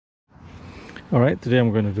Alright, today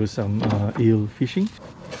I'm going to do some eel fishing.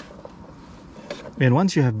 And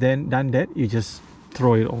once you have then done that, you just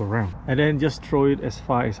throw it all around. And then just throw it as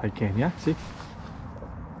far as I can, yeah? See?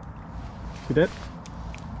 See that?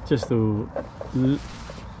 Just to...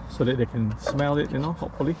 so that they can smell it, you know,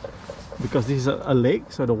 hopefully. Because this is a lake,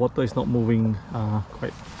 so the water is not moving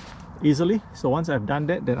quite easily. So once I've done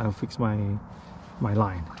that, then I'll fix my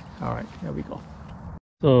line. Alright, here we go.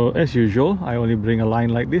 So as usual, I only bring a line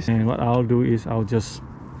like this, and what I'll do is I'll just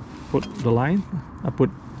put the line. I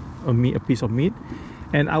put a piece of meat,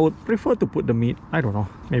 and I would prefer to put the meat, I don't know,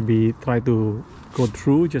 maybe try to go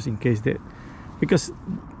through just in case that, because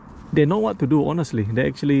they know what to do. Honestly, they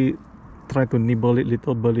actually try to nibble it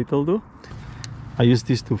little by little though. I use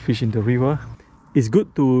this to fish in the river. It's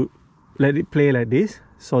good to let it play like this,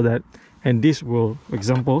 so that, and this will, for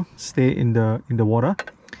example, stay in the water,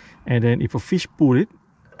 and then if a fish pull it,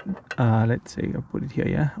 let's say I put it here,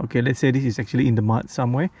 yeah, okay, let's say this is actually in the mud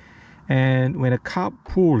somewhere, and when a carp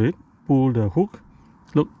pull the hook,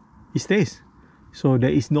 look, it stays, so there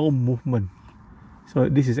is no movement. So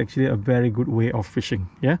this is actually a very good way of fishing,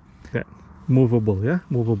 yeah. That movable, yeah,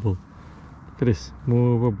 movable. Look at this,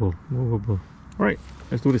 movable. All right,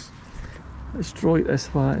 let's do this. Let's throw it as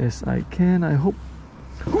far as I can, I hope.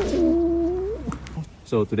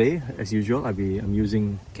 So today, as usual, I'm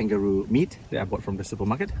using kangaroo meat that I bought from the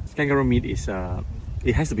supermarket. Kangaroo meat is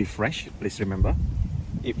it has to be fresh. Please remember,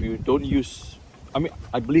 if you don't use, I mean,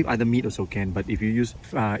 I believe other meat also can, but if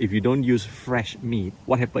you don't use fresh meat,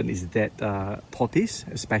 what happens is that tortoise,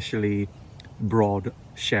 especially broad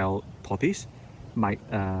shell tortoise, might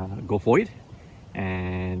go for it,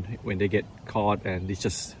 and when they get caught, and it's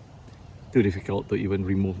just too difficult to even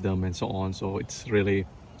remove them and so on. So it's really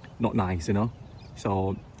not nice, you know.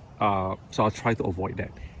 So I'll try to avoid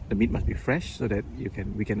that. The meat must be fresh so that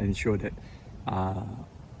we can ensure that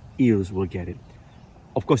eels will get it.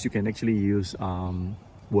 Of course, you can actually use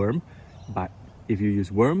worm, but if you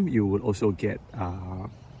use worm, you will also get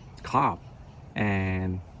carp.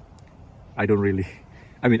 And I don't really,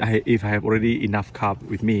 I mean, if I have already enough carp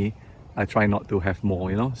with me, I try not to have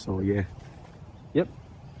more, you know. So yeah, yep.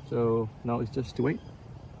 So now it's just to wait.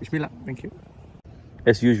 Wish me luck. Thank you.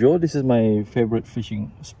 As usual, this is my favorite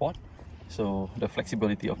fishing spot. So the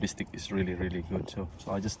flexibility of this stick is really good. So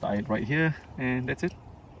I just tie it right here, and that's it.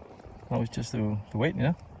 Now it's just to wait, you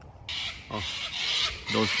know. Oh,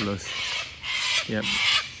 those fellas. Yep,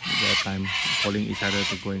 their time calling each other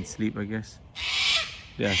to go and sleep, I guess.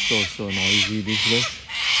 They are so noisy, these guys.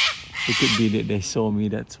 It could be that they saw me,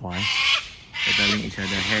 that's why. They're telling each other,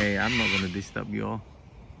 hey, I'm not gonna disturb you all.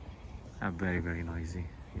 I'm very noisy.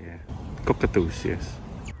 Yeah, cockatoos, yes.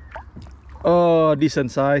 Oh,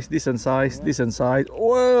 decent size.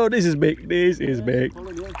 Whoa, this is big.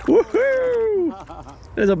 Woohoo!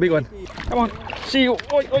 There's a big one. Come on, see you.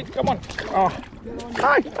 Oi, come on. Oh.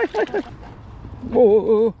 Hi.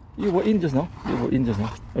 Whoa. You were in just now.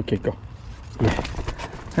 Okay, go. Yeah,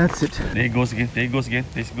 that's it. There he goes again.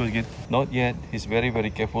 Not yet. He's very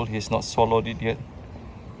careful. He's not swallowed it yet.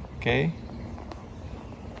 Okay.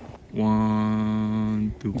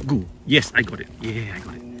 1, 2, go. Yes, I got it. Yeah, I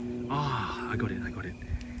got it. Ah, I got it.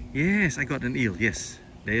 Yes, I got an eel. Yes,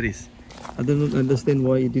 there it is. I don't understand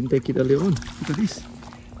why you didn't take it earlier on. Look at this.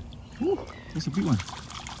 Oh, that's a big one.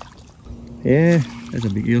 Yeah, that's a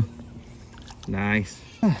big eel. Nice.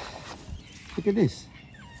 Look at this.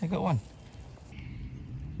 I got one.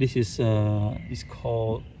 This is it's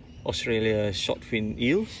called Australia shortfin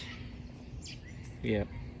eels. Yeah.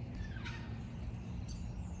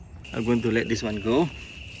 I'm going to let this one go.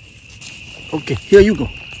 Okay, here you go.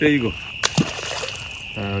 There you go.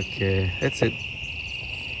 Okay, that's it.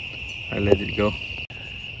 I let it go.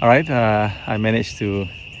 Alright, I managed to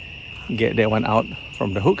get that one out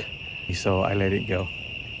from the hook, so I let it go.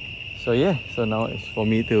 So yeah, so now it's for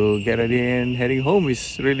me to get ready and heading home.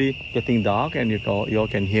 It's really getting dark, and you all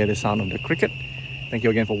can hear the sound of the cricket. Thank you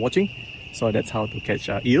again for watching. So that's how to catch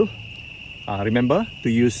eel. Remember to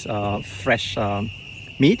use fresh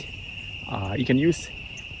meat. You can use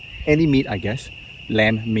any meat, I guess.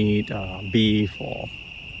 Lamb meat, beef, or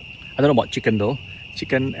I don't know about chicken though.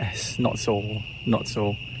 Chicken is not so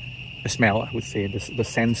the smell, I would say. The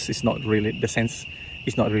sense is not really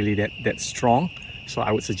that strong. So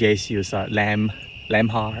I would suggest use lamb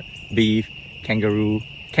heart, beef, kangaroo.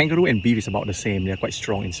 Kangaroo and beef is about the same. They're quite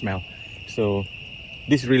strong in smell. So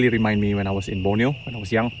this really reminds me when I was in Borneo when I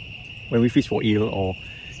was young, when we fish for eel or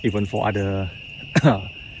even for other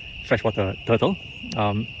freshwater turtle.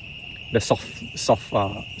 The soft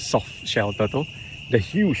shell turtle, they're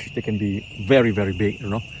huge. They can be very big, you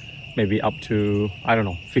know, maybe up to, I don't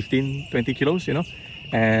know, 15-20 kilos, you know.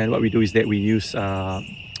 And what we do is that we use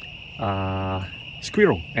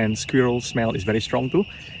squirrel, and squirrel smell is very strong too,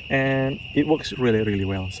 and it works really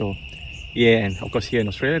well. So yeah, and of course here in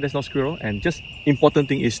Australia there's no squirrel, and just important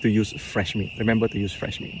thing is to use fresh meat. Remember to use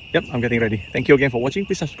fresh meat. Yep, I'm getting ready. Thank you again for watching.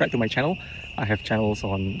 Please subscribe to my channel. I have channels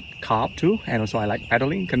on carp too, and also I like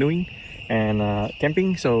paddling, canoeing, and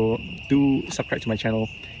camping. So do subscribe to my channel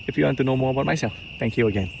if you want to know more about myself. Thank you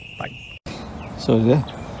again. Bye. So there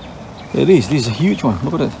it is. This is a huge one.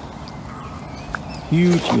 Look at that.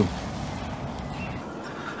 Huge eel.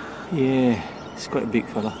 Yeah, it's quite a big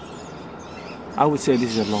fella. I would say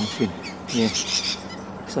this is a long fin. Yeah,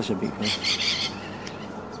 such a big fella.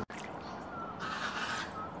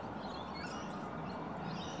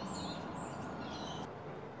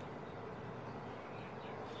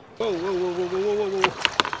 Whoa.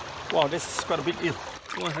 Wow, this is quite a big eel.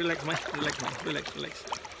 Come on, relax, man. Relax.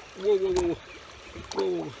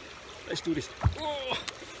 Whoa. Let's do this. Whoa.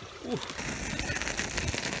 Ooh.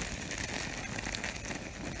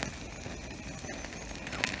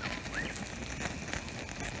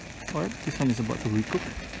 Alright, this one is about to recook.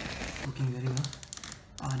 Cooking very well.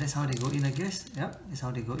 That's how they go in, I guess. Yep, that's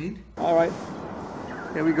how they go in. Alright,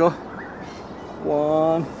 here we go.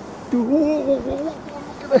 1, 2, whoa,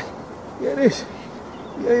 look at that. Here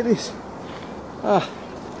it is.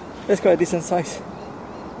 That's quite a decent size.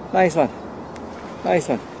 Nice one.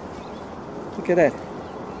 Look at that.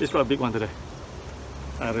 This is quite a big one today.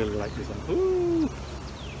 I really like this one.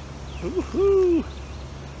 Woohoo!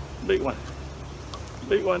 Big one.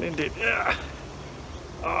 Big one indeed. Yeah.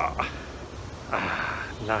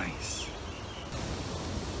 Nice.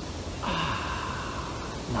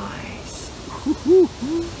 Nice.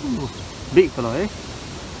 Big fellow, eh?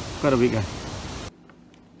 Quite a big guy.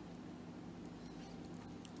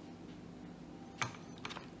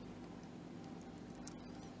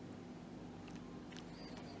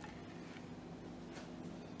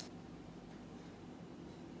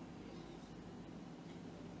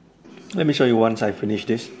 Let me show you once I finish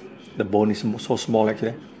this. The bone is so small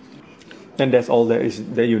actually. And that's all there is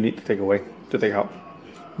that you need to take out.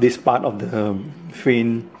 This part of the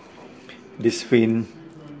fin, this fin,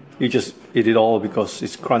 you just eat it all because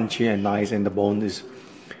it's crunchy and nice, and the bone is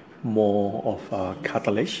more of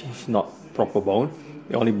cartilage. It's not proper bone.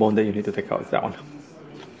 The only bone that you need to take out is that one.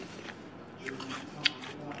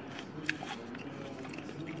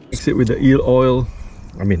 Mix it with the eel oil.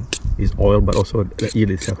 I mean, it's oil, but also the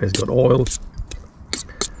eel itself has got oil.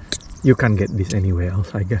 You can't get this anywhere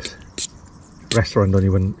else, I guess. Restaurant don't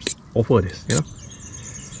even offer this, you know.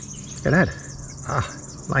 Look at that.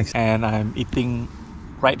 Nice. And I'm eating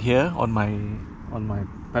right here on my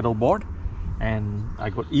paddle board, and I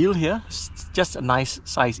got eel here. It's just a nice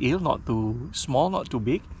size eel, not too small, not too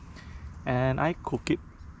big. And I cook it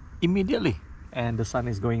immediately. And the sun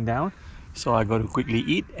is going down, so I got to quickly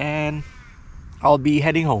eat, and I'll be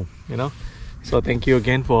heading home, you know. So thank you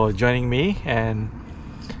again for joining me, and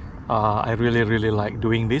I really like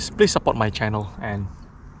doing this. Please support my channel, and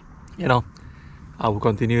you know, I will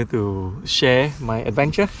continue to share my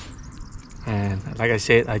adventure. And like I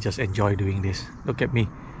said, I just enjoy doing this. Look at me,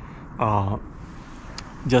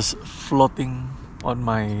 just floating on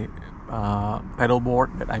my pedal board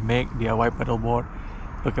that I make, DIY pedal board.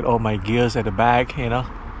 Look at all my gears at the back, you know.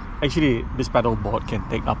 Actually, this paddle board can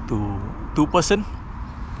take up to 2 person.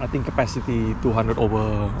 I think capacity 200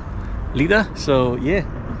 over liter. So yeah,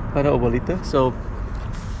 200 over liter. So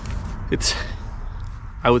it's,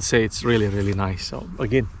 I would say it's really nice. So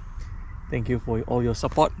again, thank you for all your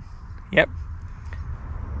support. Yep,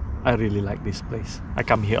 I really like this place. I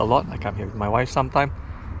come here a lot. I come here with my wife sometime,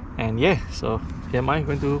 and yeah, so here am I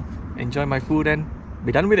going to enjoy my food and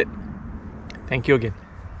be done with it. Thank you again.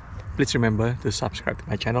 Please remember to subscribe to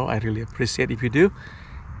my channel. I really appreciate if you do,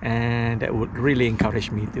 and that would really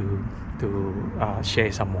encourage me to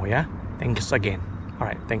share some more. Yeah, thanks again. All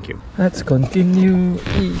right, thank you. Let's continue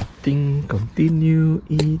eating.